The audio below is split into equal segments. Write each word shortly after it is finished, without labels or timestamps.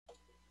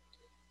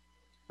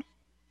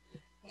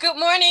Good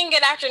morning,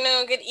 good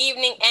afternoon, good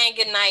evening, and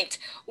good night.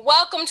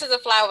 Welcome to the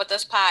Fly With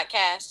Us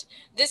podcast.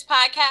 This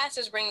podcast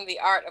is bringing the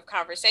art of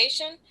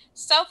conversation,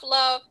 self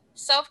love,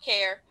 self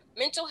care,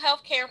 mental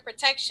health care and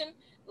protection,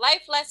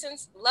 life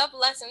lessons, love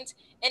lessons,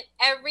 and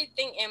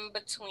everything in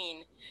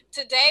between.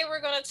 Today,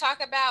 we're going to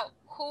talk about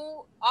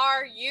who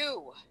are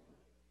you?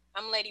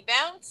 I'm Lady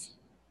Bounce.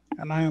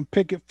 And I am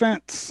Picket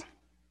Fence.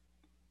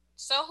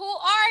 So, who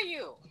are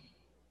you?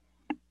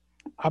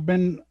 I've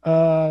been,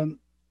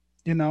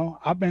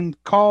 I've been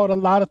called a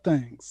lot of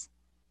things,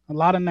 a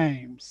lot of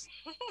names,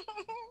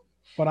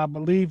 but I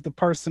believe the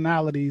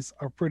personalities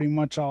are pretty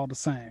much all the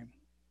same.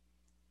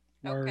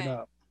 Word Okay.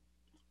 up.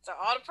 So,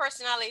 all the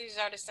personalities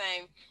are the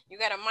same. You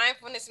got a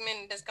mindfulness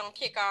minute that's going to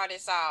kick all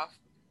this off.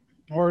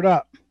 Word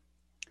up.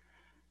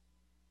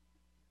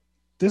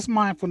 This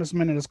mindfulness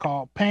minute is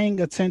called paying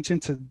attention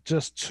to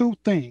just two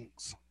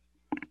things.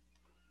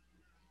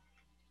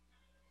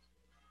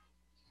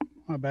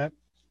 My bad.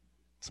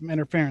 Some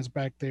interference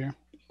back there.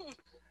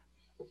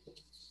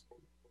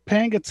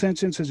 Paying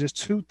attention to just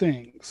two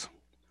things.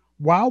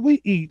 While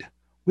we eat,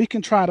 we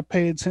can try to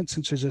pay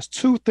attention to just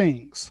two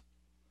things: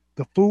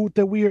 the food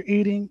that we are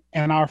eating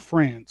and our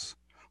friends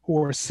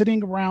who are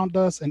sitting around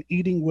us and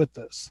eating with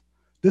us.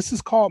 This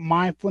is called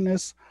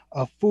mindfulness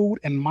of food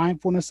and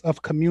mindfulness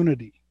of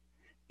community.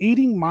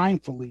 Eating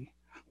mindfully,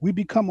 we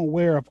become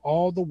aware of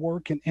all the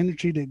work and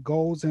energy that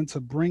goes into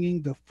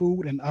bringing the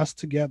food and us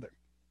together.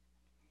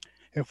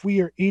 If we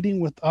are eating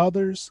with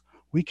others,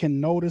 we can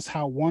notice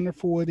how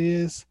wonderful it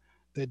is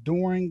that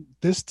during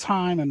this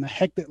time and the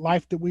hectic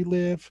life that we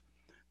live,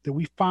 that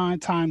we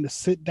find time to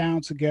sit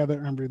down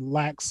together and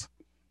relax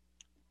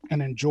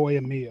and enjoy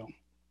a meal.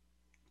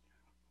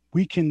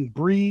 We can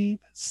breathe,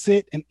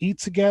 sit, and eat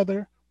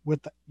together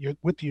with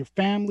your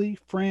family,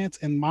 friends,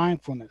 and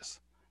mindfulness.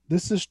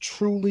 This is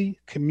truly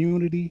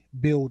community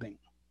building.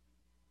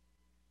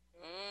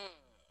 Mm.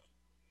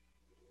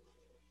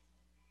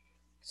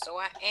 So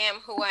I am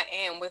who I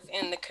am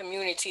within the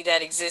community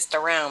that exists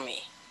around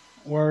me.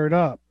 Word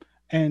up.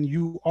 And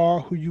you are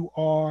who you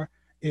are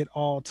at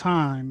all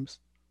times,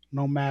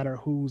 no matter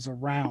who's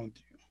around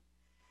you.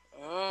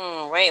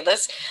 Right.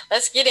 Let's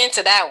get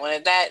into that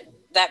one.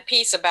 That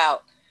piece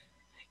about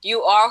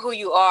you are who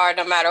you are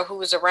no matter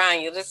who's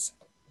around you. Let's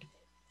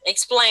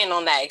explain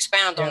on that.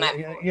 Expound on Yeah, that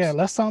yeah, for yeah. us.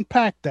 Let's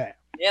unpack that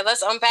Yeah,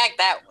 let's unpack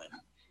that one.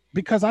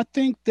 because I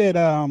think that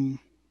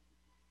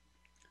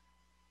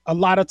a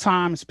lot of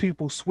times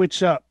people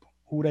switch up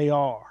who they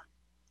are.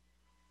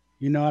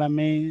 You know what I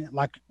mean?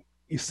 Like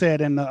you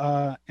said in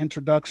the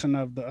introduction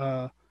of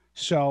the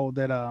show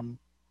that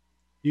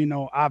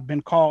I've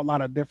been called a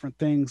lot of different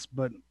things,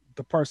 but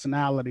the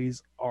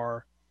personalities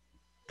are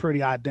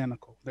pretty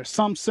identical. There's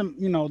some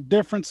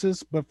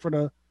differences, but for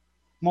the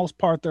most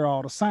part, they're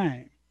all the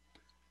same.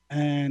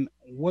 And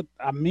what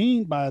I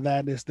mean by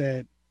that is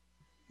that,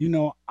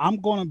 I'm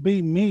going to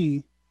be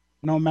me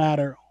no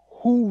matter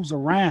who's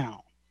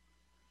around.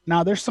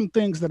 Now, there's some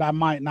things that I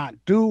might not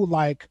do,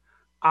 like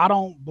I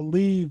don't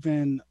believe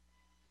in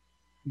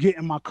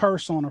getting my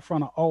curse on in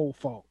front of old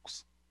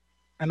folks.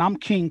 And I'm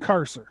King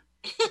Cursor.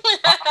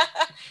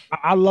 I,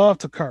 I love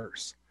to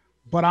curse,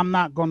 but I'm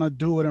not going to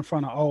do it in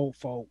front of old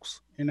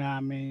folks. You know what I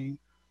mean?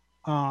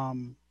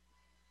 Um,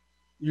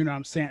 you know what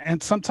I'm saying?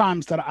 And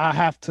sometimes that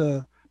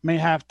may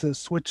have to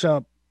switch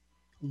up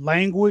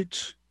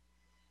language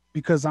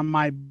because I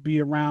might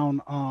be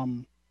around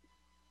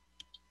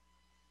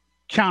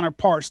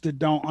counterparts that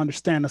don't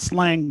understand the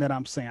slang that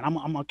I'm saying.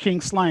 I'm a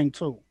king slang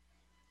too.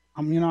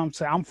 You know what I'm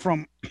saying?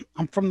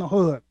 I'm from the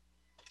hood,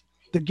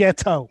 the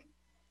ghetto,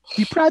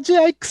 the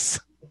projects,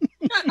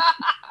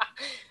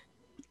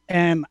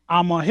 and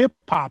I'm a hip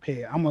hop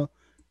head. I'm a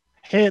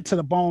head to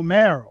the bone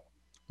marrow,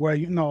 where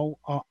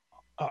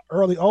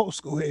early old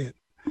school head.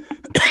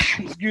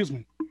 Excuse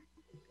me,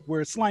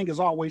 where slang is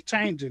always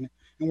changing,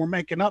 and we're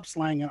making up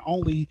slang, and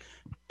only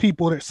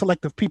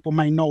selective people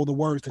may know the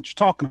words that you're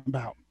talking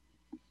about.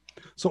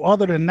 So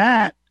other than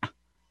that,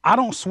 I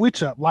don't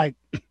switch up. Like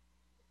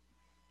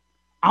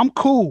I'm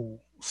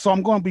cool, so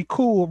I'm going to be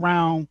cool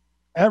around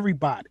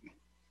everybody.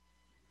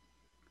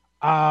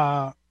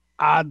 Uh,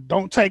 I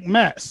don't take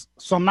mess,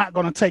 so I'm not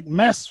going to take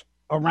mess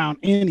around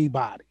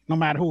anybody, no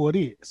matter who it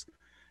is.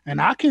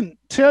 And I can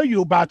tell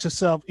you about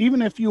yourself,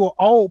 even if you're an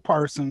old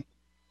person,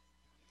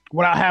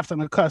 without having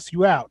to cuss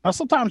you out. Now,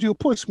 sometimes you'll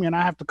push me, and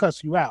I have to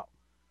cuss you out,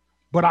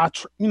 but I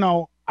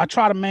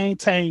try to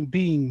maintain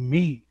being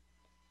me.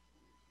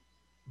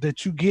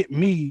 That you get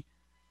me,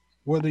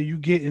 whether you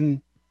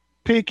getting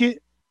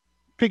Pickett,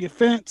 Picket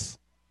Fence,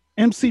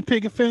 MC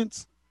Picket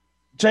Fence,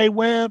 J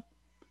Webb,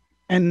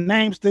 and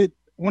names that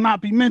will not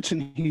be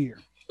mentioned here.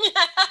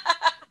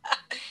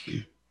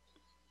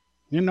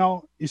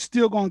 You're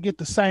still gonna get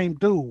the same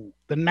dude.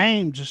 The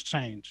name just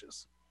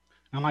changes.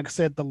 And like I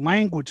said, the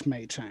language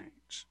may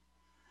change.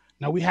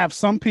 Now we have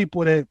some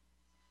people that,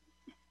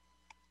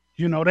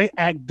 they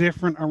act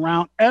different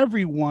around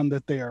everyone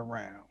that they're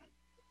around.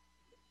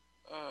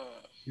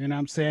 You know what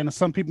I'm saying? And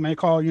some people may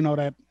call,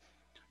 that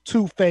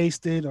two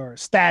faced it or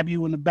stab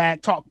you in the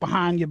back, talk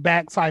behind your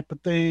back type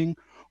of thing,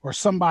 or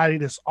somebody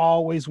that's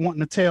always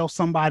wanting to tell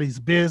somebody's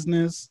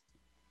business.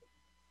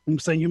 I'm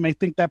saying you may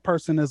think that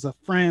person is a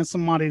friend,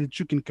 somebody that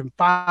you can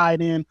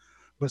confide in,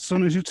 but as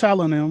soon as you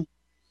telling them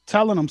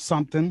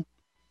something,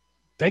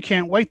 they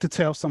can't wait to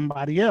tell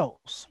somebody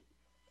else.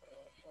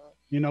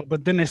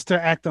 But then they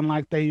start acting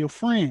like they your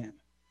friend.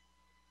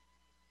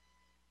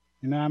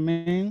 You know what I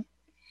mean?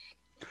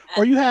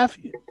 Or I, you have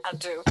I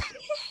do.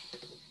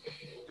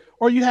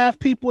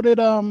 people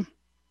that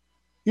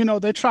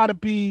they try to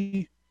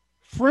be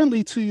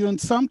friendly to you, and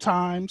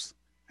sometimes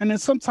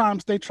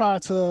they try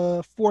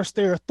to force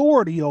their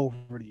authority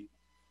over you.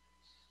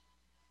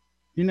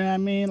 You know what I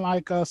mean?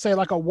 Like say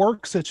like a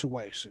work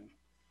situation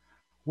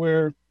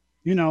where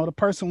the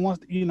person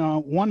wants,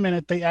 1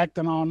 minute they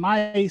acting all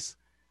nice,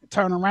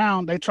 turn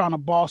around they trying to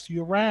boss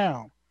you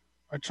around,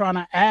 or trying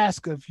to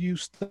ask of you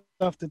stuff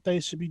that they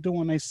should be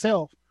doing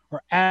themselves,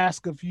 or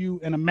ask of you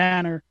in a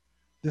manner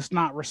that's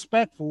not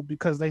respectful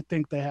because they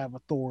think they have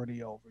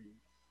authority over you.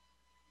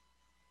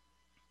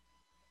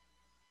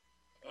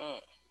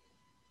 Mm.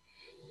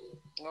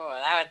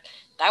 Boy,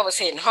 that was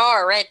hitting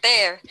hard right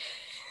there.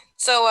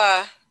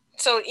 So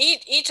so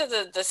each of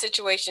the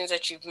situations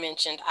that you've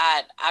mentioned,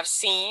 I've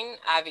seen,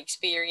 I've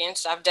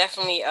experienced, I've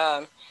definitely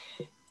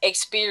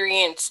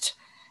experienced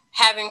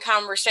having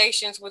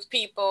conversations with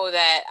people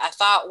that I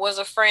thought was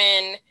a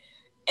friend,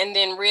 and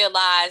then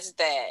realized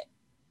that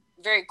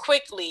very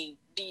quickly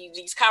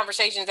these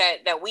conversations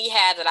that we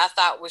had that I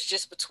thought was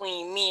just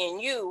between me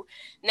and you,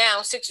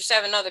 now 6 or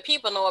 7 other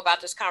people know about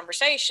this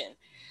conversation.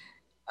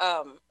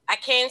 I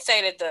can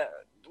say that the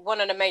one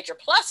of the major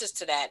pluses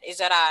to that is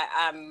that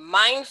I'm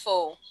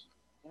mindful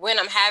when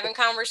I'm having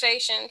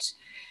conversations.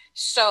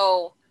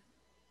 So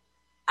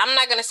I'm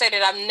not going to say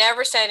that I've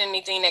never said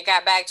anything that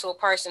got back to a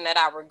person that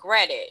I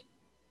regretted,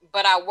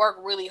 but I work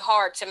really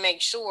hard to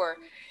make sure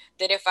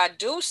that if I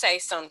do say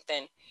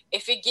something,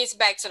 if it gets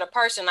back to the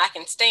person, I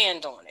can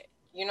stand on it.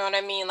 You know what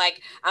I mean?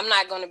 Like, I'm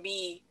not going to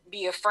be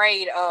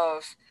afraid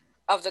of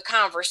the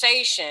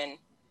conversation,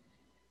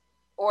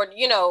 or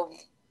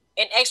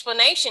an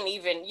explanation.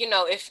 Even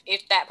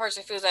if that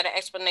person feels that an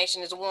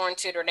explanation is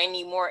warranted, or they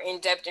need more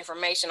in-depth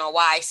information on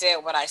why I said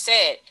what I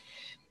said,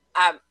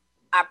 I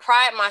I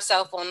pride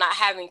myself on not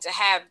having to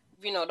have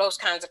those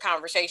kinds of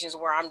conversations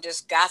where I'm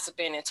just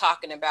gossiping and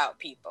talking about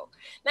people.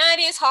 Now it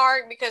is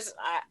hard because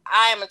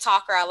I am a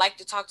talker. I like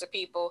to talk to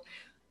people,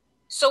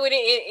 so it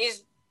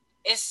is.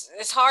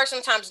 It's hard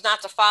sometimes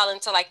not to fall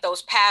into like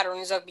those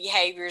patterns of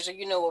behaviors, or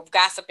of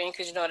gossiping,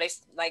 because they,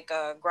 like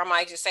grandma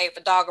used to say, if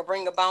a dog will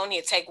bring a bone,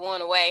 he'll take one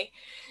away.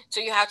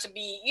 So you have to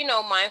be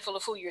mindful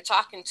of who you're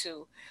talking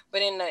to.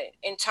 But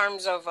in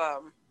terms of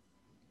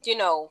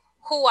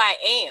who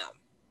I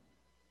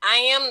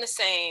am the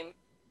same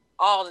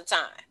all the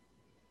time.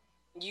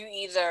 You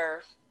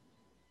either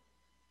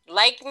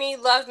like me,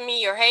 love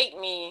me, or hate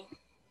me.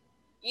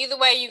 Either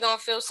way, you're going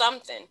to feel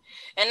something.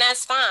 And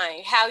that's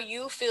fine. How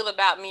you feel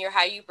about me or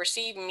how you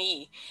perceive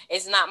me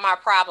is not my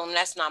problem.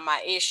 That's not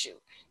my issue.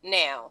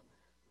 Now,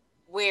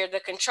 where the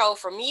control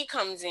for me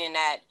comes in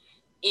at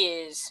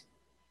is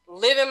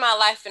living my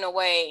life in a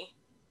way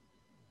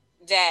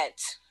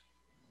that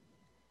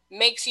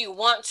makes you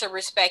want to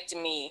respect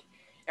me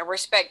and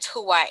respect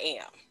who I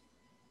am.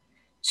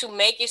 To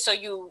make it so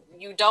you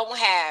don't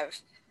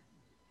have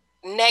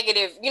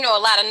negative, a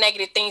lot of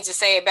negative things to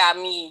say about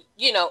me,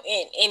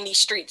 in these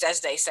streets, as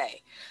they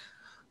say.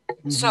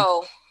 Mm-hmm.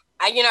 So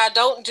I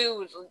don't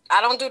do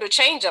the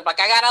change up. Like,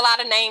 I got a lot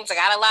of names, I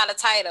got a lot of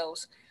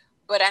titles,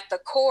 but at the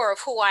core of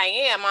who I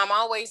am, I'm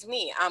always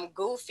me. I'm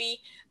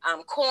goofy,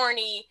 I'm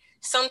corny.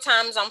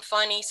 Sometimes I'm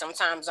funny,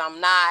 sometimes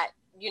I'm not.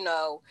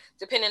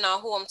 Depending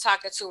on who I'm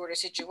talking to or the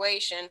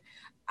situation,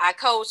 I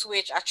code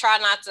switch. I try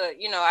not to.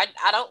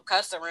 I don't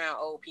cuss around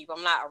old people.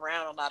 I'm not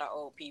around a lot of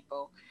old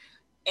people,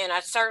 and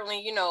I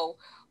certainly,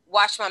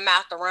 watch my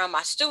mouth around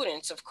my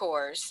students, of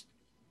course,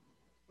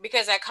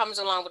 because that comes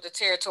along with the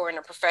territory and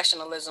the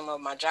professionalism of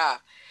my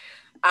job.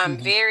 I'm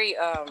Mm-hmm. very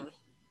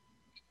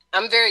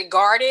I'm very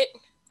guarded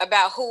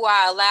about who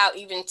I allow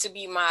even to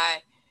be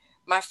my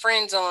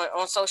friends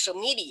on social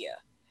media,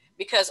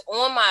 because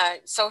on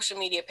my social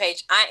media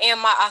page I am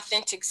my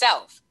authentic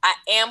self. I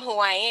am who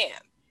I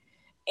am.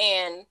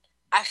 And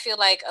I feel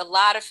like a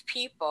lot of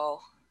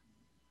people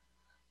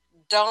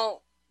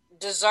don't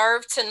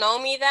deserve to know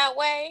me that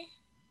way,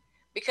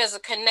 because the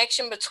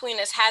connection between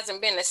us hasn't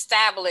been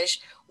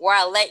established where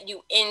I let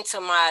you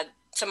into my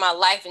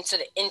life, into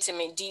the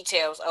intimate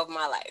details of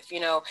my life.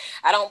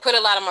 I don't put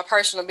a lot of my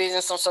personal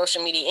business on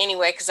social media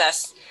anyway, because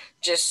that's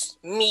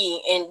just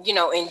me, and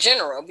in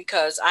general,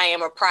 because I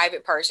am a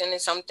private person and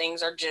some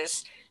things are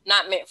just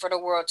not meant for the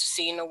world to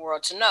see and the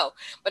world to know.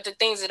 But the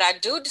things that I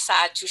do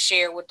decide to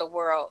share with the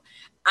world,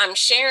 I'm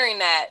sharing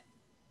that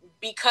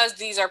because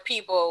these are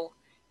people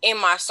in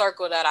my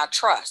circle that I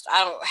trust.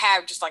 I don't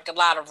have just like a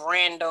lot of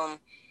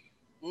random,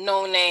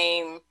 no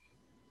name,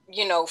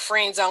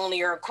 friends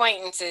only or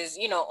acquaintances,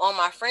 on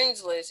my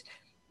friends list,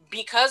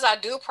 because I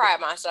do pride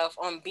myself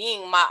on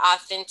being my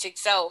authentic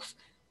self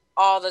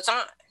all the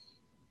time.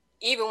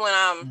 Even when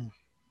I'm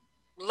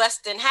less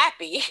than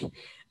happy,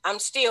 I'm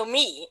still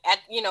me at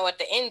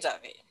the end of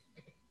it.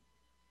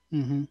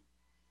 Hmm.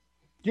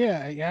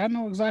 Yeah, yeah, I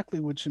know exactly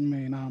what you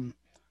mean.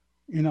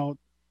 You know,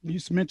 you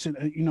just mentioned,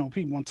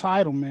 people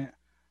entitlement.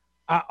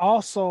 I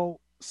also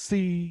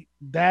see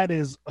that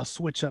as a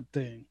switch up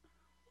thing.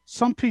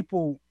 Some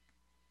people,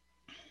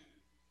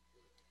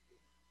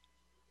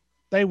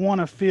 they want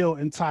to feel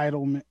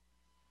entitlement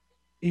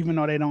even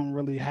though they don't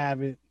really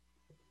have it.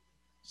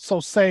 So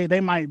say they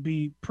might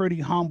be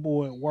pretty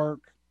humble at work,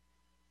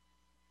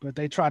 but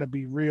they try to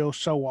be real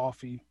show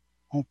offy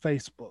on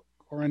Facebook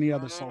or any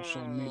other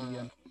social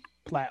media Mm.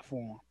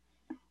 platform.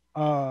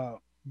 Uh,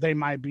 they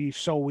might be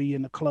showy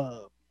in the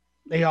club.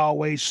 They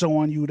always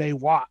showing you they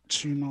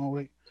watch.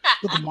 Look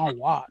at my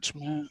watch,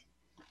 man.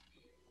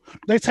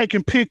 They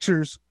taking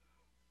pictures.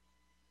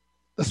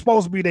 That's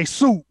supposed to be their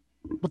suit,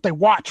 but they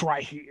watch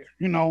right here.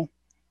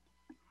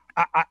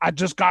 I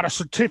just got a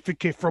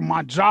certificate from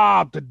my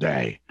job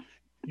today,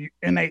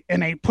 and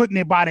they putting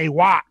it by their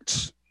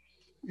watch.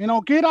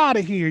 Get out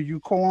of here, you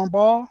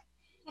cornball.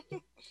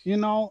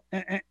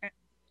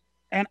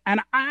 And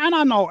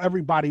I know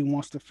everybody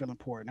wants to feel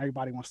important.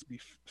 Everybody wants to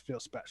feel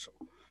special.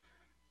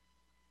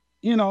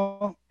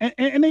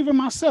 And even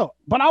myself.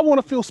 But I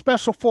want to feel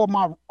special for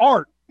my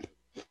art.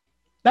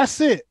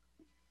 That's it.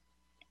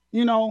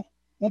 You know,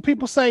 when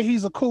people say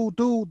he's a cool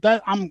dude,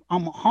 that I'm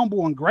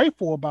humble and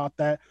grateful about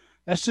that.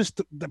 That's just,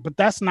 but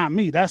that's not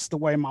me. That's the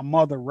way my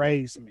mother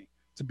raised me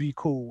to be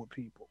cool with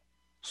people.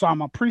 So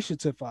I'm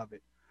appreciative of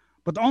it.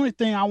 But the only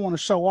thing I want to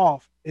show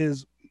off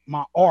is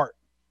my art.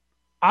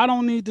 I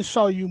don't need to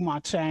show you my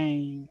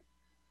chain.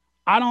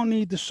 I don't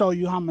need to show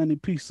you how many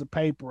pieces of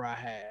paper I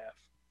have.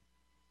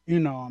 You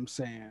know what I'm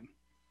saying?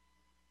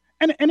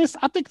 And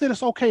I think that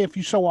it's okay if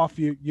you show off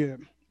your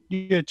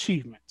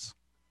achievements,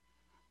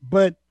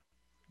 but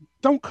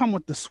don't come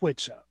with the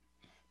switch up.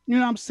 You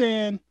know what I'm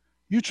saying?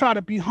 You try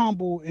to be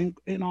humble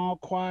and all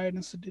quiet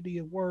and sedity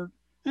at work,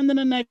 and then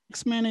the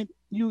next minute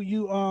you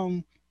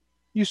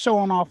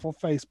showing off on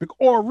Facebook.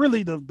 Or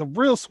really the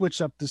real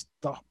switch up, this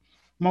the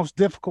most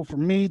difficult for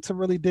me to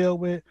really deal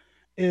with,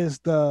 is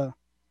the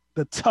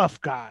tough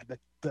guy,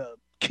 the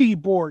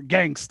keyboard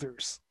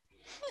gangsters,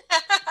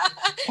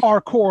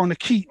 hardcore on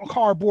the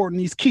cardboard in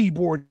these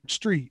keyboard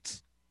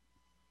streets.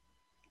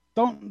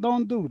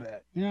 Don't do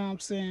that. You know what I'm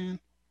saying?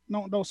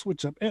 Don't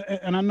switch up.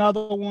 And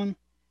another one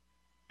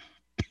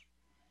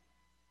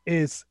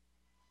is,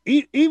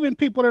 even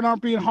people that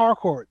aren't being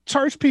hardcore.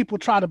 Church people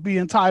try to be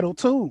entitled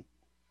too.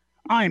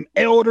 I am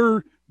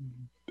elder,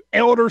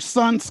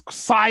 son,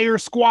 sire,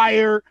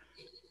 squire.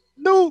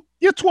 Dude,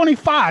 you're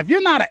 25.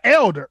 You're not an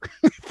elder.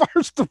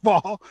 First of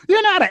all,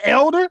 you're not an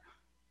elder.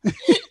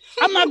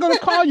 I'm not going to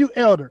call you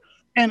elder.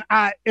 And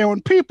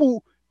when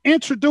people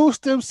introduce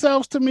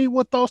themselves to me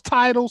with those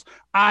titles,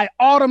 I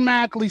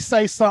automatically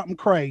say something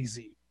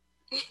crazy.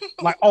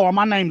 Like, oh,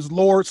 my name's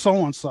Lord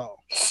so and so,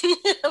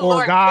 or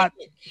Lord God,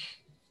 Pickett.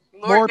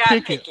 Lord Lord God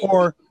Pickett, Pickett.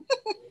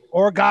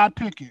 or God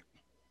Pickett.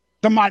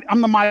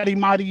 I'm the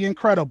mighty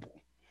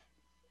incredible.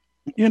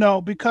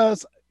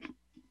 Because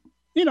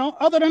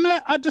other than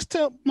that, I just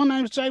tell my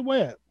name's Jay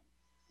Webb.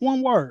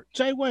 One word,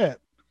 Jay Webb.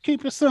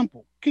 Keep it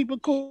simple. Keep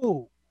it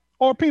cool.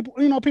 Or people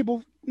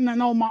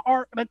know my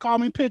art. They call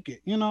me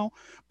Pickett.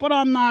 But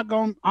I'm not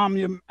going. I'm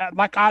your,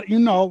 like I.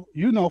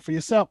 For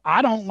yourself.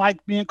 I don't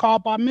like being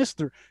called by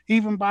Mister,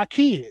 even by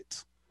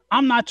kids.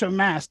 I'm not your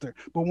master.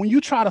 But when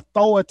you try to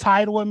throw a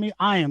title at me,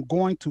 I am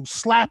going to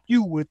slap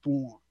you with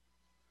one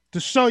to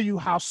show you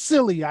how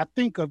silly I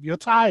think of your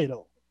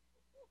title.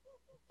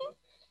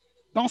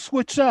 Don't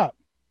switch up.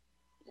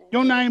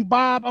 Your Yeah. name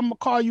Bob. I'm gonna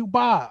call you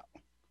Bob.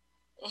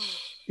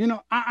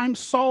 I'm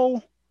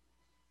so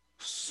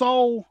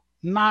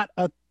not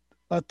a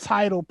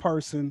title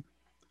person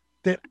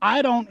that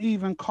I don't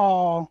even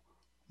call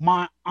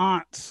my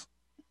aunt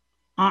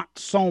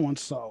so and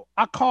so.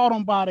 I call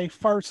them by their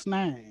first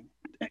name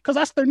because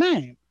that's their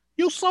name.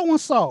 You so and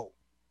so.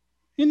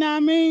 You know what I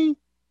mean?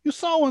 You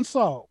so and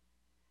so.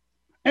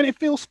 And it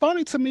feels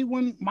funny to me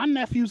when my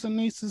nephews and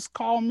nieces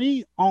call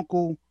me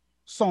Uncle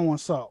so and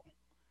so,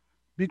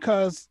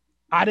 because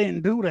I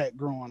didn't do that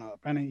growing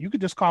up. And you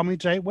could just call me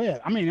Jay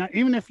Webb. I mean,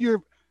 even if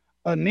you're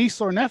a niece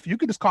or nephew, you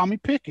could just call me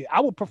Pickett. I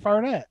would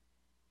prefer that,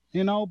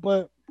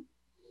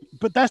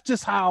 but that's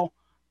just how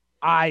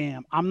I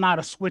am. I'm not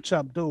a switch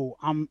up dude.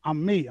 I'm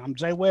me. I'm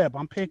Jay Webb.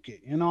 I'm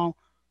Pickett.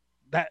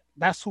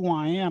 That's who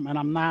I am. And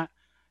I'm not,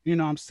 what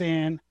I'm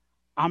saying,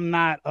 I'm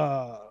not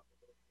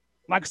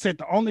like I said,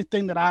 the only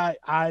thing that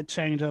I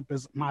change up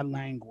is my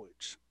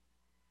language.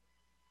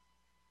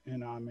 You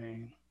know what I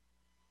mean?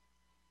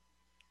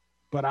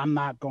 But I'm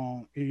not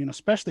going,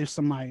 especially if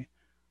somebody,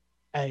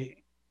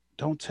 hey,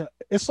 don't tell.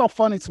 It's so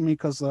funny to me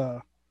because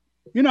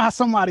you know how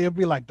somebody will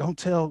be like, don't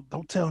tell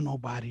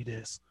nobody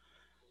this.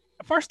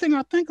 First thing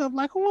I think of,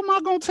 like, who am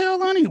I gonna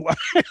tell anyway?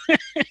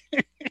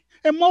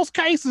 In most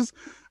cases,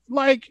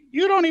 like,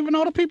 you don't even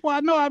know the people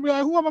I know. I'd be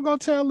like, who am I gonna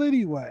tell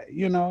anyway?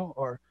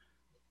 Or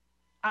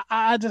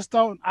I just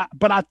don't.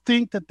 But I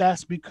think that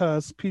that's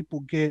because people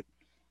get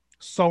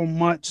so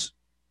much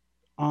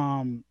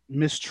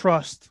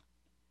mistrust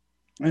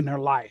in their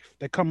life.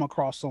 They come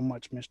across so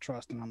much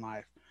mistrust in their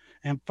life,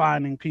 and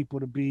finding people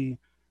to be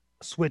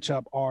switch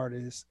up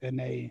artists, and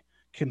they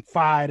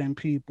confide in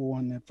people,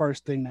 and the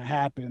first thing that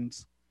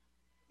happens,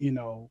 you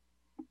know,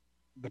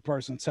 the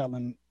person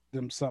telling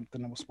them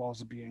something that was supposed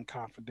to be in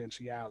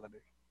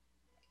confidentiality.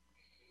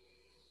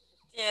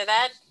 Yeah,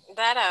 that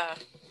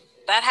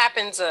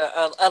happens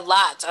a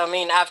lot. I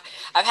mean, I've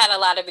had a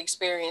lot of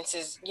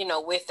experiences,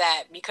 with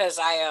that because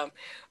I've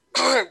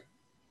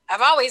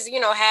always,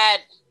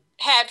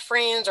 had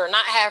friends or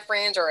not had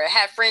friends or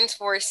had friends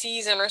for a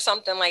season or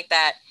something like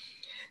that.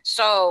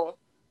 So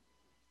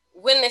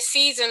when the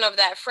season of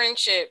that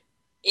friendship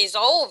is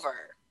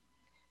over,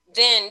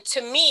 then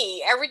to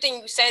me,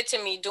 everything you said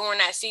to me during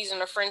that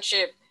season of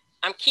friendship,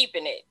 I'm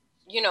keeping it.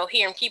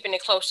 Here I'm keeping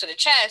it close to the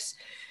chest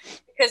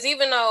because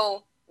even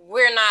though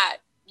we're not,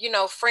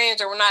 friends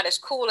or we're not as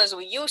cool as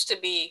we used to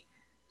be,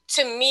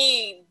 to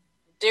me,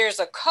 there's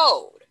a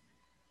code.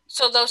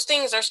 So those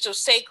things are still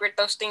sacred.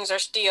 Those things are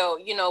still,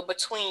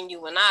 between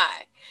you and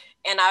I.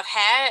 And I've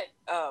had,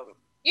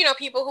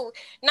 people who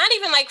not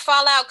even like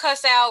fall out,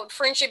 cuss out,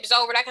 friendship is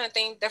over, that kind of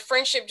thing. The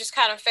friendship just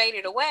kind of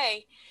faded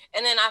away.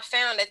 And then I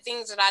found that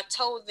things that I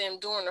told them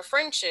during the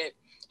friendship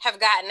have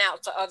gotten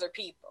out to other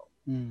people,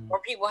 Mm. or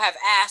people have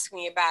asked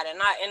me about it.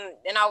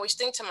 And I always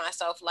think to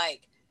myself,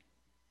 like,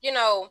 you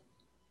know,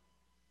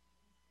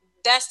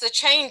 that's the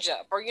change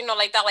up, or,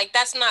 like that, like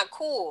that's not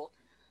cool.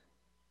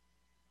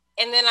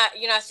 And then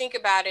I think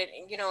about it,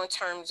 in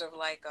terms of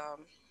like,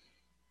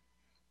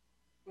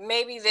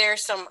 maybe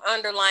there's some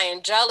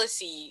underlying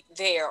jealousy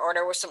there, or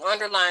there was some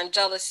underlying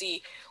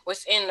jealousy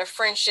within the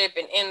friendship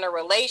and in the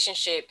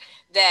relationship,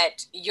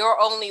 that your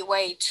only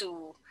way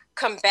to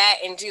combat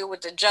and deal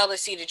with the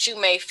jealousy that you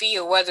may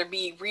feel, whether it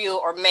be real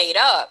or made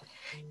up,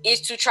 is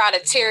to try to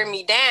tear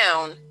me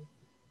down,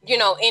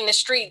 in the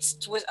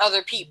streets with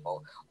other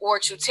people, or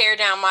to tear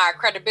down my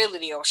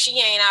credibility, or she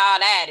ain't all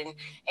that,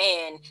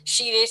 and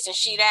she this and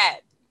she that.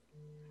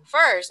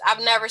 First,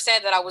 I've never said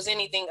that I was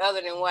anything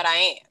other than what I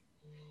am.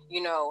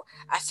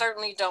 I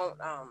certainly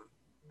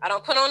I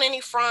don't put on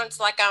any fronts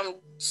like I'm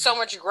so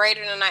much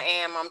greater than I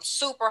am. I'm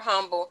super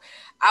humble.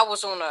 I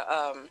was on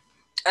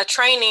a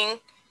training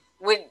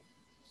with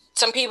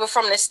some people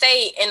from the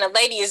state, and the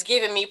lady is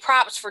giving me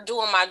props for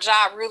doing my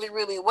job really,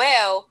 really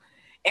well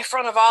in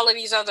front of all of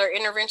these other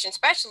intervention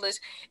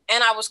specialists.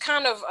 And I was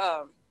kind of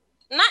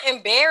not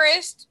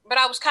embarrassed, but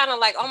I was kind of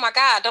like, oh my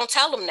God, don't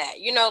tell them that.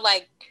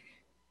 Like,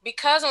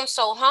 because I'm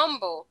so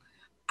humble,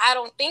 I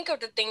don't think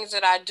of the things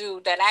that I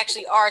do that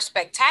actually are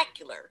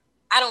spectacular.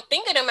 I don't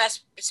think of them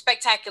as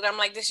spectacular. I'm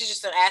like, this is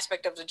just an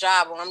aspect of the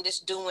job, or I'm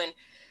just doing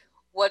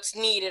what's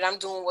needed. I'm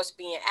doing what's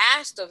being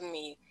asked of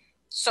me.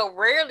 So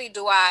rarely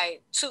do I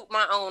toot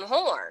my own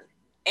horn.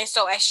 And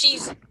so as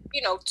she's,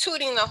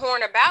 tooting the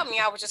horn about me,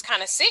 I was just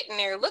kind of sitting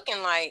there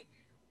looking like,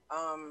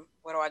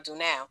 what do I do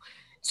now?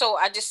 So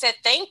I just said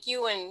thank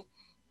you, and,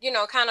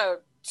 kind of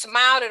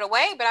smiled it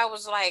away. But I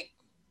was like,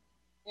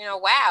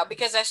 wow,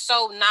 because that's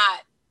so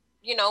not,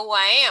 who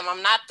I am.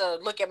 I'm not the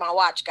look at my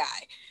watch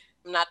guy.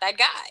 I'm not that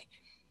guy.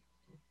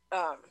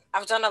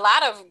 I've done a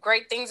lot of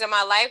great things in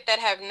my life that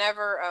have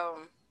never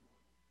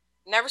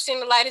seen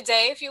the light of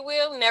day, if you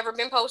will, never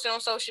been posted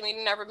on social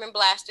media, never been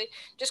blasted,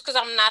 just because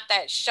I'm not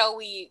that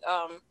showy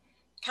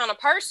kind of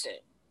person.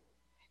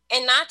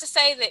 And not to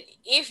say that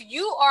if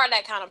you are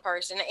that kind of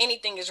person,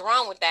 anything is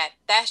wrong with that.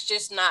 That's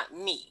just not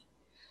me.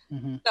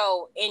 Mm-hmm.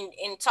 So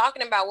in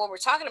talking about what we're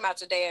talking about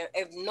today,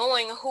 of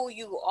knowing who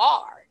you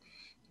are,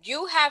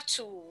 you have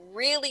to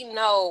really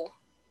know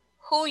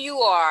who you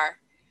are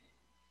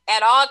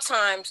at all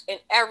times, in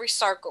every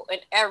circle, in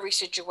every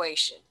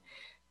situation.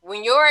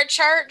 When you're at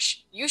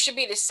church, you should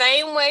be the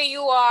same way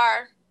you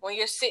are when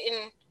you're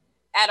sitting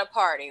at a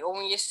party, or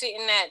when you're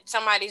sitting at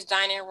somebody's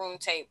dining room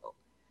table.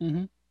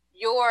 Mm-hmm.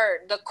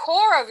 The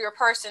core of your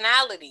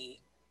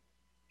personality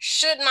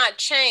should not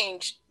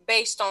change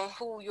based on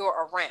who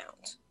you're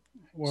around.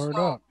 Word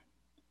So up.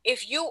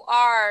 if you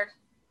are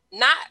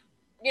not,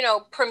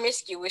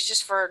 promiscuous,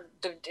 just for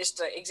just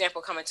the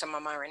example coming to my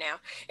mind right now,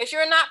 if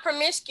you're not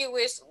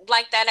promiscuous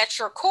like that at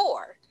your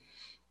core,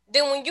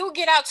 then when you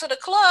get out to the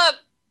club,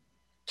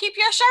 keep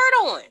your shirt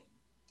on.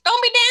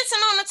 Don't be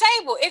dancing on the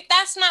table if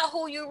that's not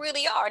who you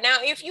really are. Now,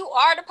 if you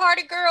are the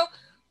party girl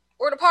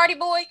or the party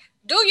boy,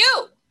 do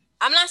you.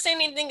 I'm not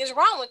saying anything is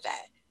wrong with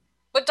that,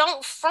 but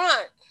don't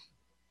front,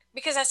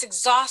 because that's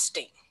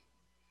exhausting.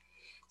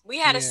 We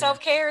had a Yeah.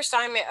 self-care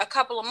assignment a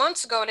couple of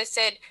months ago that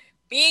said,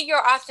 be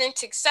your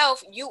authentic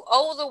self. You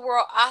owe the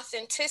world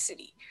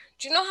authenticity.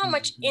 Do you know how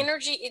much Mm-hmm.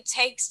 energy it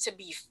takes to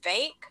be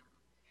fake?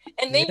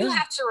 And then you Yeah.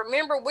 have to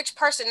remember which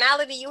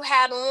personality you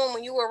had on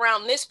when you were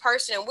around this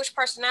person, and which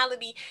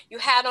personality you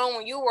had on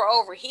when you were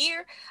over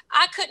here.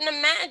 I couldn't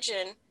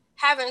imagine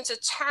having to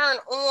turn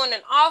on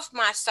and off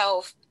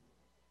myself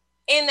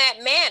in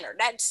that manner.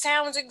 That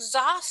sounds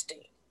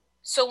exhausting.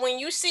 So when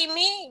you see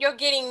me, you're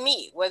getting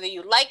me. Whether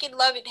you like it,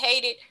 love it,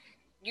 hate it,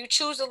 you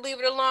choose to leave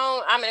it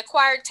alone. I'm an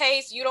acquired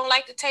taste. You don't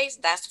like the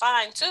taste, that's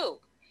fine too.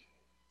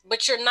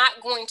 But you're not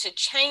going to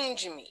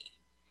change me.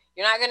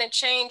 You're not going to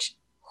change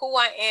who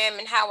I am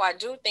and how I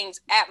do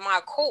things at my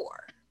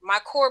core. My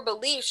core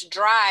beliefs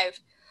drive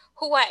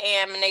who I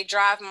am, and they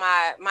drive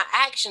my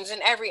actions in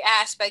every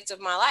aspect of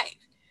my life.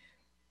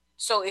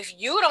 So if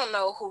you don't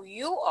know who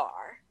you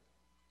are,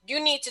 you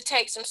need to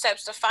take some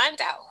steps to find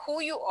out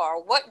who you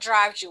are, what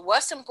drives you,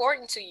 what's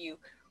important to you,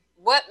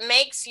 what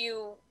makes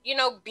you,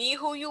 be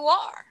who you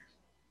are.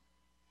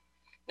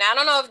 Now, I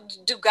don't know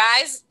if do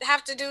guys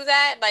have to do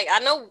that? Like, I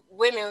know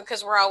women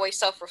because we're always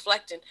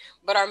self-reflecting,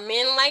 but are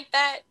men like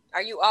that?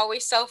 Are you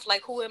always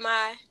like, who am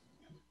I?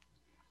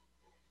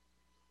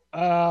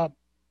 Uh,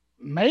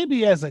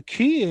 maybe as a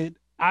kid,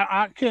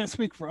 I can't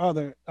speak for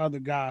other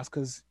guys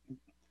because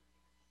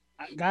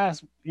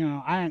guys,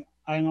 I ain't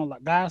gonna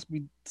like guys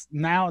be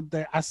now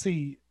that I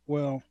see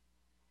well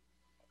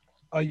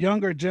a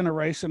younger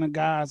generation of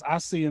guys, I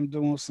see them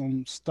doing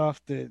some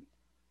stuff that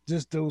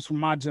just dudes from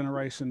my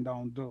generation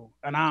don't do.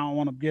 And I don't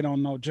want to get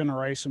on no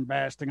generation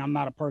bash thing. I'm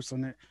not a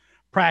person that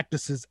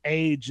practices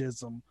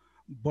ageism,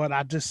 but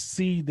I just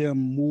see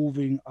them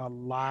moving a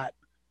lot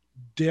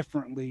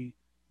differently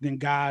than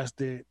guys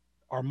that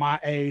are my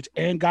age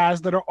and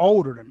guys that are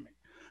older than me.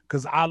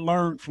 Because I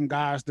learned from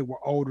guys that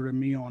were older than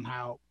me on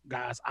how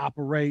guys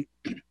operate.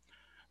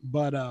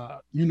 But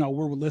we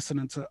were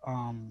listening to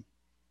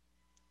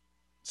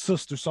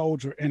Sister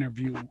Soldier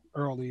interview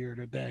earlier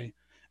today.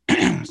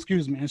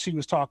 Excuse me, and she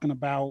was talking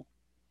about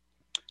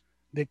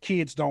that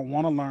kids don't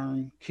want to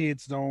learn,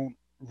 kids don't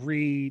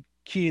read,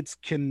 kids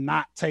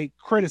cannot take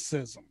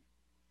criticism.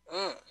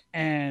 Mm.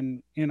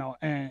 And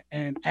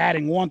and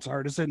adding on to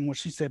her, this isn't what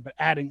she said, but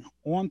adding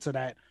on to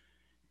that,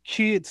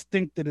 kids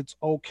think that it's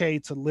okay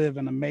to live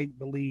in a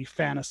make-believe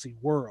fantasy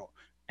world.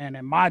 And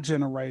in my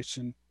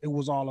generation, it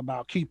was all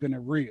about keeping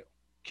it real,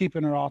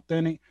 keeping it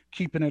authentic,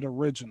 keeping it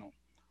original.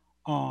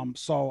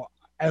 So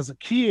as a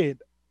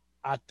kid,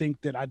 I think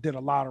that I did a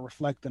lot of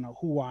reflecting of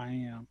who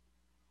I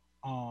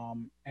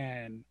am.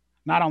 And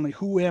not only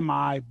who am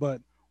I,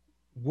 but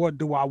what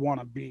do I want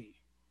to be?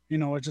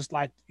 It's just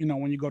like,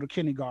 when you go to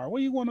kindergarten, what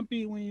do you want to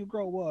be when you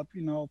grow up?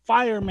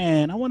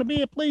 Fireman, I want to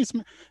be a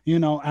policeman,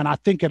 and I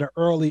think at an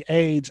early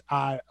age,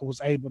 I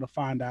was able to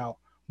find out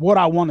what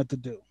I wanted to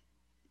do,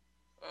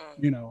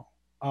 Mm. you know,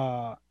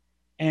 uh,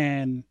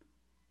 and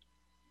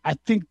I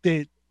think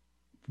that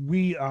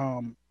we,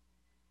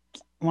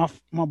 my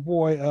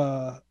boy,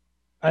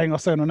 I ain't gonna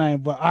say no name,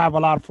 but I have a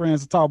lot of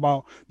friends that talk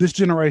about this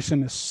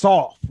generation is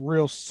soft,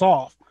 real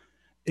soft,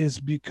 is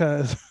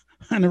because,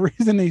 and the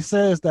reason he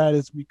says that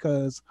is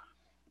because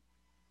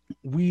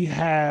we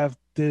have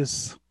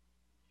this.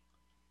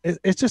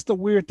 It's just a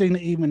weird thing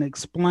to even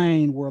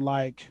explain. Where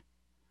like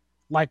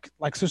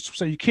sister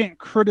said, you can't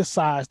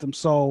criticize them.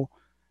 So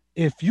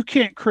if you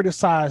can't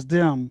criticize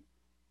them,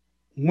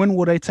 when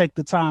will they take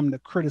the time to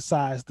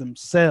criticize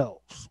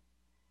themselves?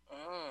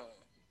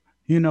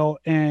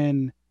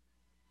 Mm.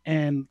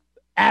 And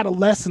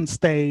adolescent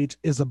stage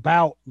is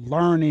about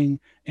learning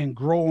and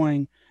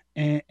growing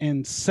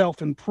and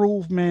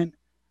self-improvement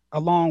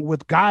along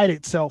with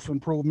guided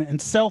self-improvement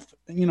and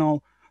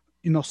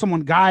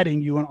someone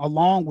guiding you and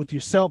along with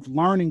yourself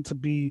learning to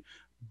be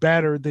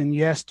better than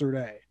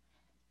yesterday.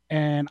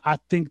 And I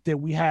think that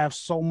we have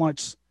so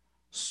much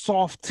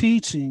soft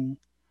teaching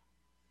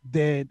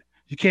that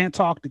you can't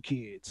talk to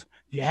kids.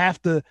 You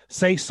have to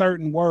say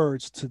certain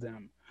words to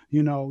them.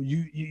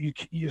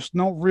 There's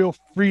no real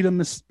freedom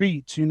of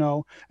speech,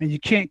 and you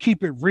can't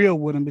keep it real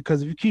with them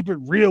because if you keep it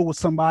real with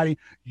somebody,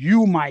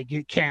 you might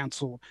get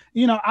canceled.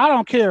 I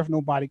don't care if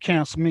nobody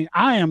cancels me.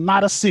 I am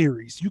not a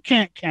series. You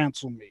can't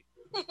cancel me.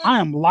 I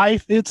am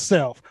life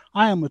itself.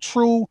 I am a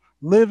true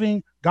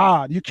living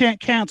God. You can't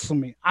cancel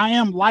me. I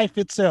am life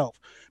itself.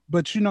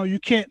 But you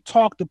can't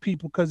talk to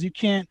people because you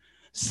can't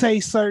say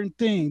certain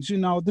things.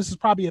 This is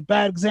probably a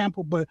bad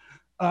example, but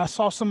I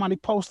saw somebody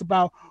post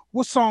about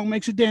what song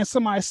makes you dance.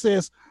 Somebody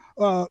says,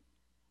 uh,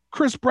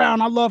 Chris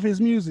Brown, I love his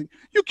music.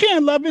 You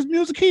can't love his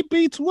music. He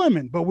beats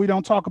women, but we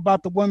don't talk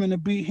about the women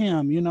that beat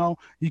him. You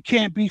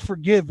can't be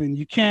forgiven.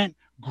 You can't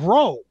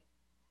grow.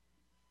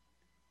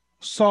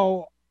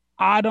 So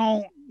I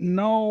don't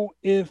know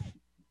if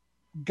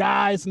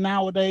guys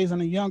nowadays in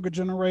the younger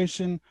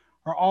generation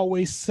are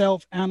always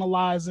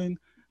self-analyzing.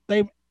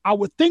 I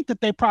would think that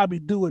they probably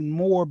do it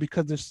more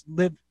because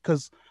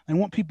they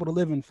want people to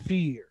live in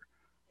fear.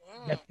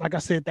 Mm. That, like I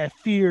said, that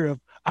fear of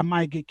I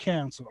might get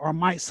canceled or I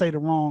might say the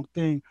wrong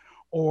thing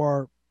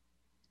or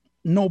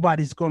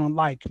nobody's gonna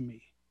like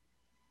me.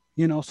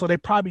 So they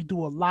probably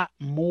do a lot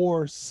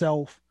more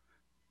self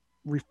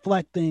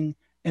reflecting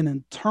and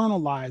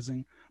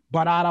internalizing,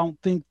 but I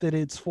don't think that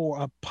it's for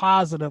a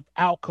positive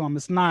outcome.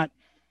 It's not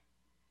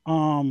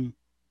um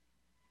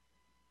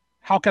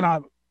how can I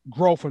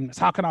grow from this?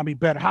 How can I be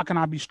better? How can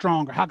I be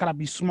stronger? How can I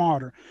be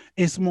smarter?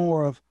 It's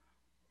more of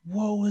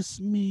woe is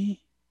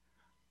me.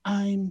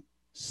 I'm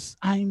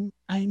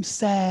I'm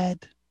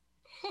sad.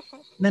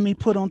 Let me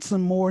put on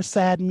some more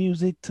sad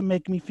music to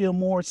make me feel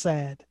more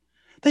sad.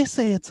 They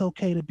say it's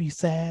okay to be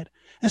sad.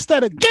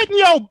 Instead of getting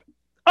your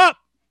up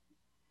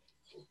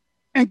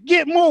and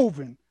get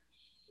moving,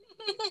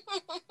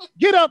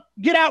 get up,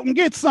 get out and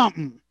get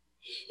something.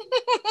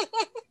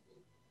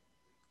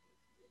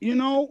 you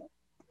know,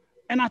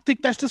 and I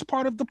think that's just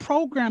part of the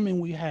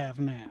programming we have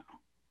now.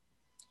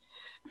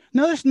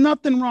 Now, there's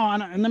nothing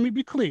wrong, and let me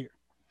be clear.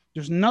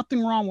 There's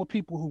nothing wrong with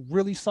people who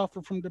really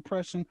suffer from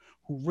depression,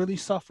 who really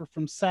suffer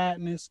from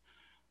sadness,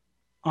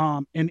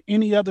 and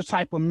any other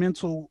type of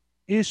mental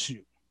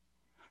issue.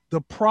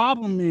 The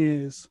problem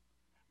is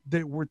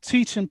that we're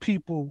teaching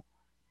people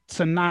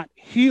to not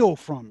heal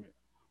from it.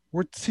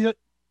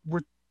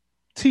 We're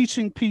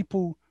teaching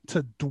people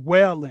to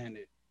dwell in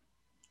it,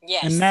 and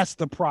Yes, that's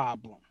the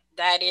problem.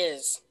 that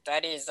is.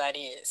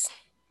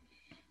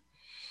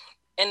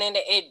 And then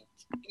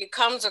it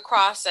comes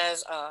across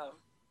as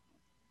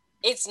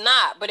it's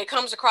not, but it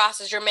comes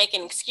across as you're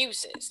making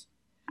excuses.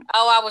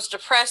 Oh, I was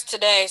depressed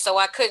today, so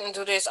I couldn't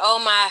do this. Oh,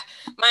 my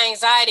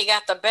anxiety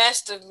got the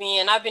best of me,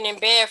 and I've been in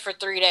bed for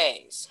 3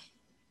 days.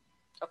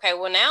 Okay,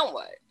 well now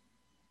what?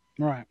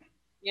 Right.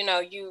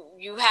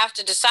 You have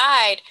to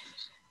decide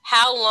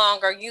how long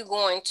are you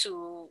going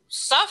to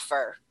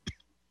suffer.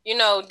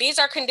 These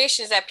are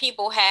conditions that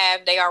people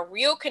have. They are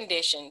real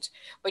conditions,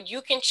 but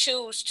you can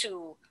choose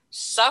to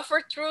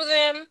suffer through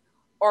them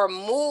or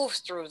move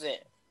through them.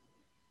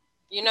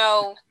 You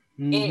know,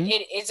 Mm-hmm.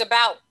 it's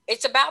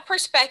about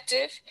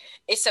perspective.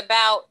 It's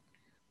about,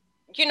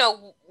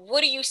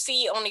 what do you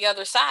see on the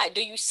other side?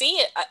 Do you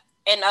see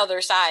an other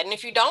side? And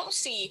if you don't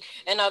see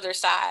an other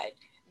side,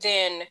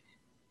 then,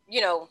 you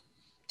know,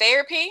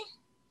 therapy,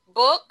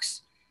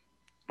 books,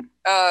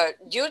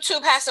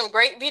 YouTube has some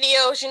great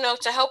videos,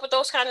 to help with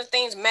those kind of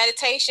things.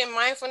 Meditation,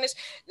 mindfulness.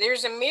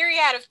 There's a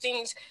myriad of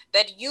things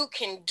that you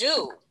can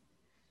do,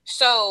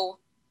 so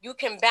you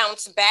can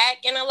bounce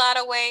back in a lot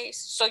of ways.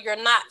 So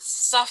you're not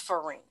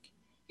suffering.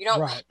 You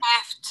don't Right.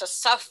 have to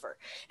suffer,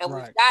 and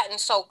we've Right. gotten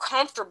so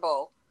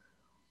comfortable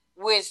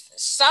with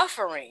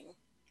suffering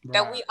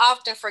that Right. we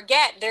often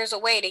forget there's a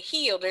way to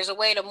heal. There's a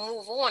way to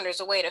move on. There's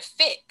a way to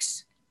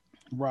fix,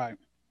 Right.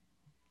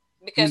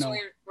 You because know,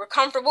 we're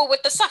comfortable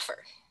with the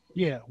suffer.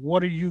 yeah.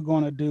 What are you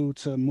going to do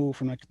to move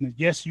from that?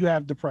 Yes, you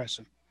have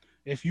depression.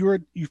 If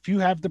you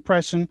have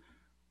depression,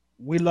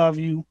 we love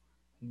you.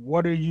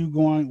 What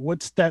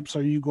steps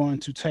are you going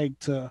to take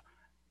to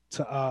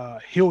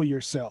heal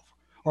yourself,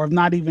 or if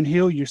not even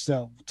heal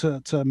yourself,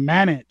 to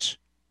manage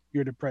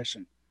your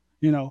depression?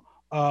 You know,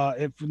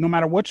 if no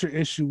matter what your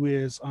issue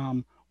is,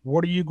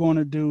 what are you going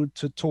to do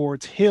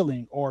towards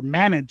healing or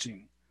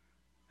managing,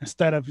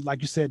 instead of,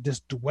 like you said,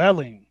 just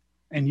dwelling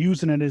and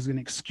using it as an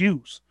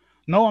excuse?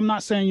 No, I'm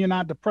not saying you're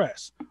not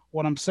depressed.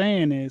 What I'm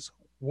saying is,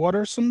 what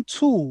are some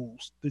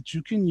tools that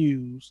you can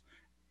use?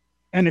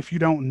 And if you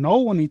don't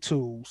know any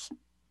tools,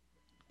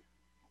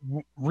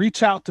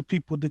 reach out to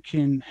people that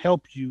can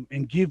help you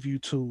and give you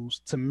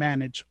tools to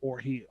manage or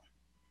heal.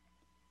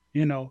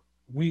 You know,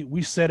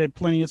 we said it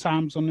plenty of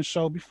times on the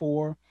show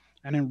before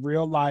and in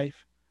real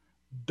life.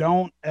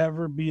 Don't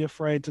ever be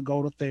afraid to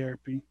go to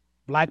therapy.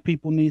 Black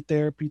people need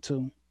therapy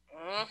too.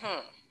 Hmm.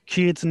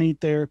 Kids need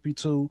therapy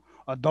too.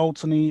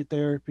 Adults need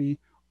therapy.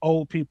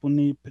 Old people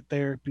need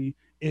therapy.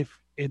 If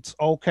it's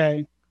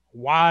okay,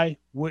 why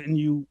wouldn't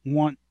you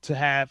want to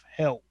have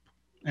help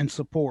and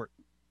support?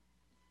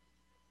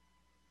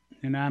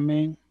 You know what I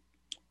mean?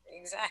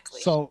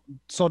 Exactly. So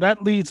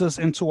that leads us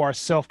into our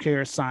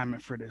self-care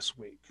assignment for this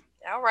week.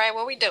 All right,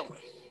 what we doing?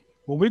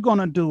 What we're going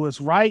to do is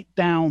write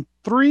down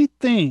 3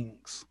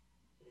 things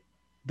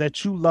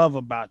that you love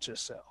about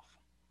yourself.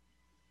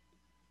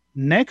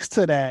 Next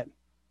to that,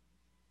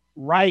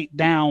 write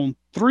down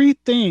 3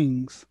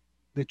 things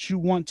that you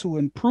want to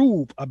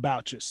improve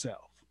about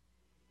yourself.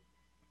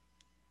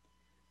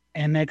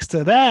 And next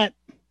to that,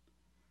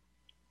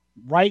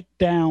 write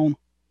down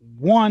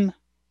 1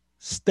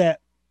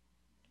 step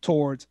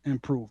towards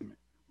improvement.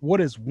 What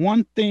is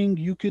one thing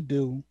you could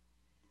do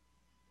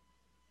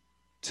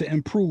to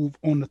improve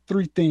on the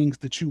 3 things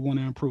that you want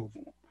to improve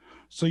on?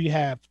 So you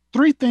have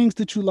 3 things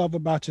that you love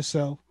about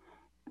yourself,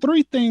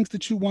 3 things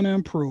that you want to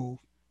improve,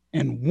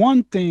 and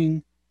 1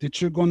 thing that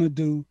you're going to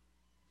do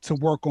to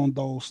work on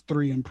those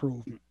 3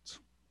 improvements.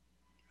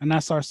 And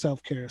that's our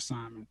self care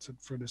assignment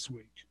for this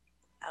week.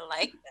 I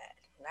like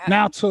that.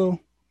 Now to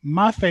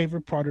my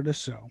favorite part of the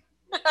show.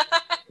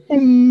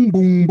 Boom,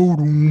 boom,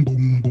 boom,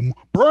 boom, boom.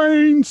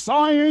 Brain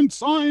science,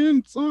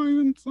 science,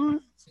 science,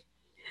 science.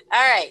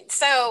 All right,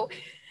 so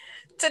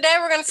today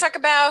we're going to talk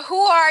about who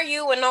are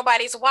you when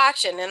nobody's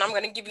watching, and I'm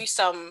going to give you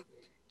some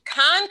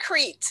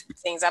concrete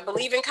things. I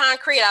believe in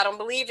concrete. I don't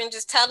believe in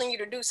just telling you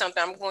to do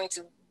something. I'm going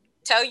to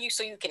tell you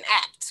so you can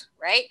act,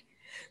 right?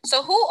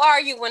 So who are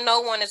you when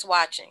no one is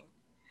watching?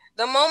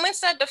 The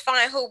moments that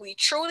define who we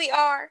truly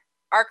are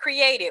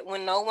created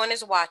when no one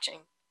is watching.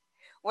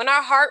 When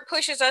our heart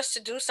pushes us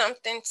to do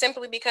something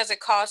simply because it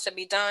calls to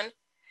be done,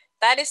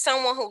 that is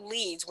someone who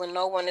leads when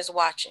no one is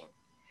watching.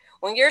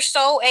 When your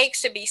soul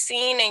aches to be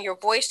seen and your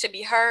voice to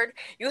be heard,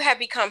 you have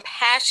become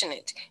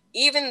passionate,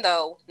 even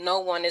though no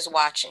one is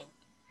watching.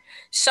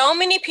 So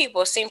many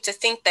people seem to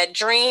think that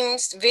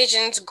dreams,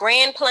 visions,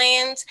 grand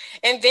plans,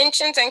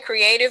 inventions, and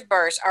creative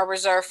bursts are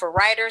reserved for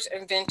writers,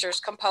 inventors,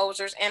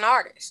 composers, and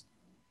artists.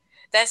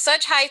 that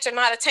such heights are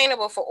not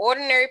attainable for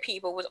ordinary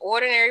people with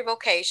ordinary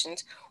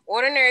vocations,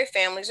 ordinary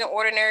families, and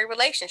ordinary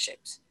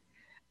relationships.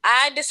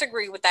 I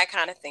disagree with that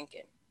kind of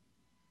thinking.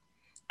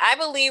 I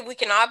believe we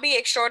can all be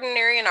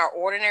extraordinary in our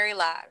ordinary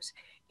lives.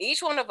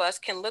 Each one of us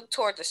can look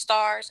toward the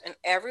stars, and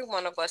every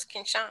one of us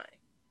can shine.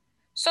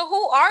 So,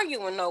 who are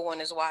you when no one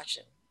is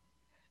watching?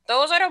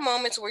 Those are the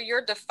moments where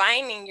you're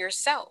defining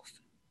yourself.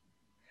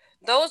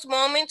 Those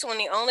moments when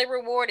the only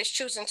reward is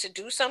choosing to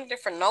do something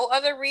for no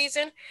other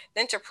reason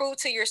than to prove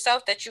to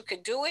yourself that you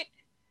could do it,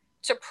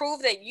 to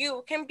prove that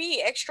you can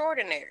be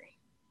extraordinary.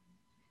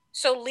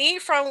 So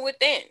lead from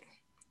within.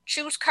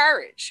 Choose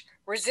courage.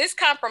 Resist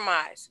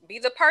compromise. Be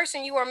the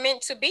person you are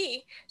meant to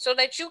be so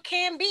that you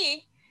can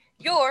be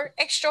your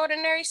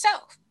extraordinary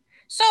self.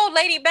 So,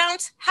 Lady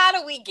Bounce, how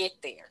do we get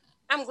there?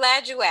 I'm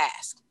glad you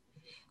asked.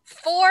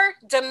 Four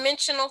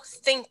dimensional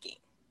thinking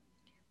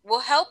will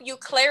help you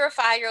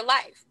clarify your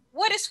life.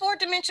 What is four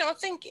dimensional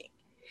thinking?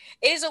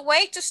 It is a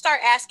way to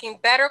start asking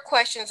better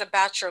questions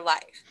about your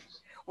life.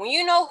 When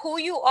you know who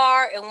you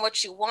are and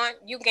what you want,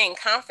 you gain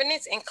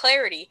confidence and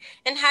clarity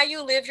in how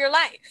you live your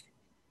life.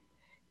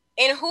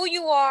 In who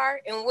you are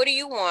and what do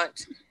you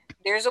want,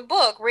 there's a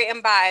book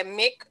written by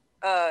Mick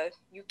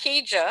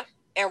Ukija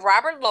and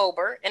Robert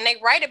Lober, and they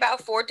write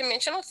about four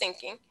dimensional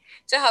thinking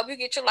to help you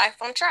get your life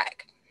on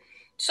track.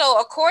 So,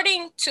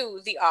 according to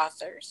the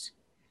authors,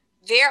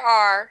 there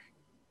are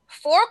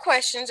four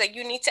questions that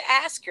you need to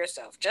ask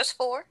yourself, just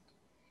four.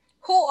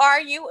 Who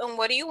are you and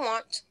what do you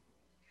want?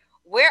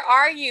 Where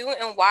are you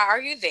and why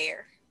are you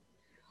there?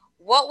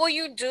 What will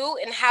you do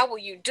and how will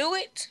you do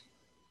it?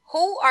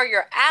 Who are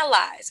your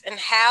allies and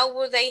how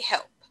will they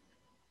help?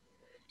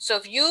 So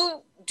if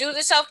you do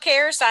the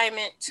self-care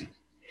assignment,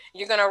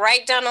 you're going to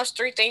write down those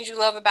three things you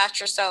love about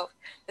yourself,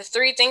 the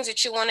three things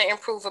that you want to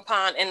improve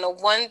upon, and the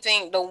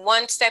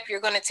one step you're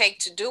going to take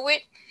to do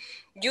it.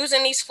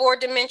 Using these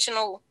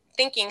four-dimensional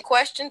thinking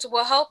questions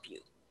will help you.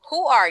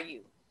 Who are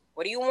you?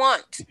 What do you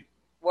want?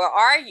 Where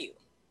are you?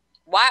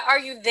 Why are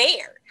you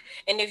there?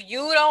 And if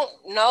you don't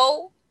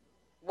know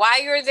why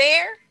you're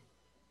there,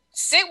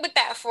 sit with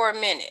that for a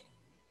minute.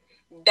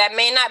 That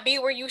may not be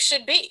where you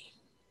should be.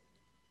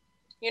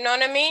 You know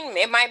what I mean?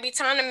 It might be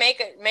time to make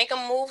a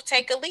move,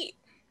 take a leap.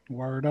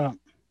 Word up.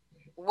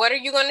 What are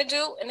you going to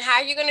do and how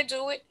are you going to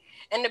do it?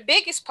 And the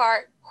biggest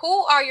part,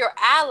 who are your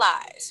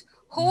allies?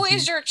 Who Mm-hmm.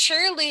 is your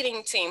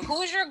cheerleading team?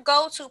 Who is your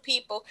go-to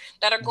people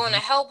that are going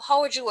Mm-hmm. to help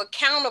hold you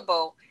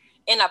accountable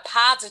in a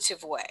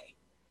positive way?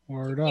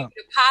 Word Give up.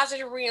 you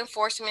positive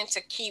reinforcement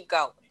to keep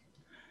going.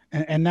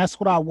 And that's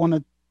what I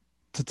wanted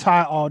to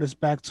tie all this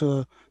back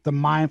to the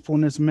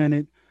mindfulness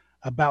minute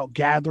about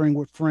gathering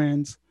with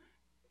friends.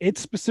 It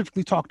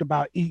specifically talked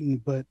about eating,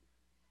 but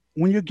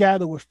when you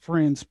gather with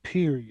friends,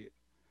 period.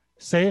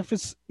 Say if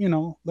it's,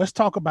 let's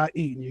talk about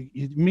eating.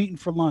 You're meeting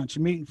for lunch,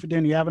 you're meeting for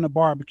dinner, you're having a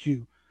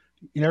barbecue.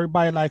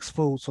 Everybody likes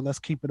food, so let's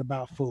keep it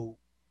about food.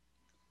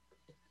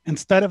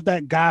 Instead of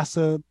that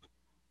gossip,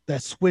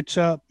 that switch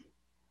up,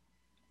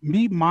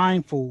 be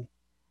mindful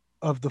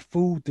of the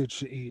food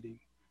that you're eating.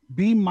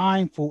 Be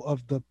mindful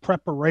of the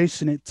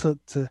preparation it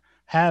took to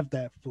have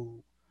that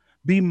food.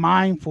 Be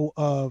mindful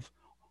of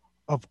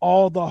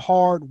all the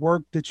hard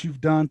work that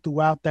you've done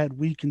throughout that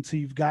week until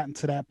you've gotten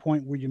to that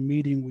point where you're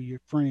meeting with your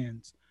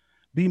friends.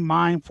 Be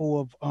mindful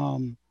of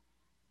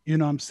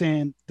what I'm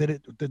saying,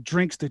 the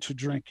drinks that you're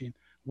drinking,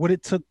 what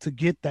it took to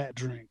get that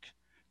drink.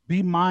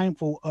 Be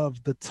mindful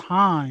of the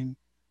time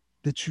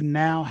that you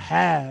now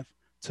have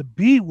to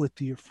be with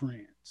your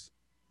friends.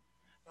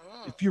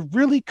 Mm, If you're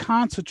really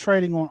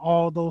concentrating on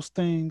all those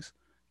things,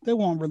 there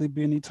won't really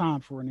be any time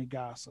for any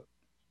gossip.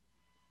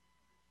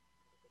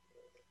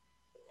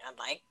 I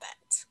like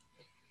that.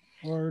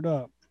 Word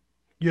up.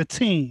 Your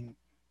team,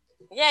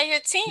 Yeah, your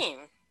team,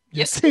 your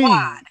your squad,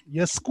 team,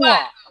 your squad.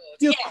 squad,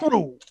 your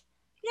crew,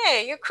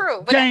 Yeah, your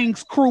crew. But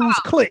gangs, crews,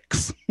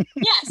 cliques.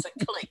 yes,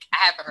 a click.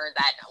 I haven't heard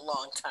that in a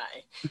long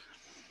time.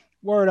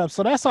 Word up.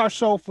 So that's our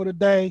show for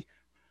today.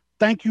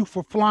 Thank you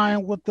for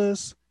flying with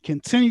us.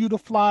 Continue to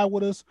fly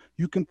with us.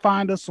 You can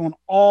find us on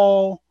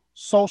all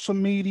social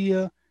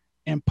media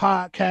and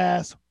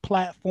podcast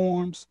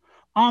platforms.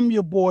 I'm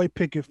your boy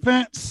Picket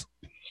Fence.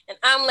 And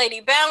I'm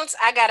Lady Bounce.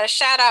 I got to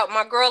shout out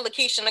my girl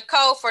Lakeisha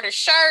Nicole for the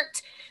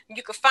shirt.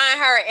 You can find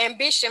her at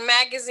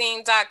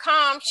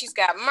ambitionmagazine.com. She's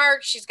got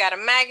merch. She's got a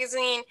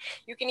magazine.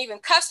 You can even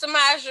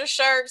customize your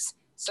shirts.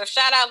 So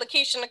shout out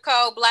Lakeisha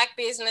Nicole, Black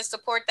Business.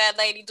 Support that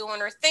lady doing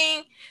her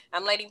thing.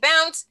 I'm Lady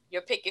Bounce,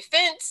 your picket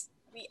fence.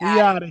 We We out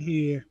of out of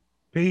here.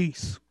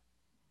 Peace.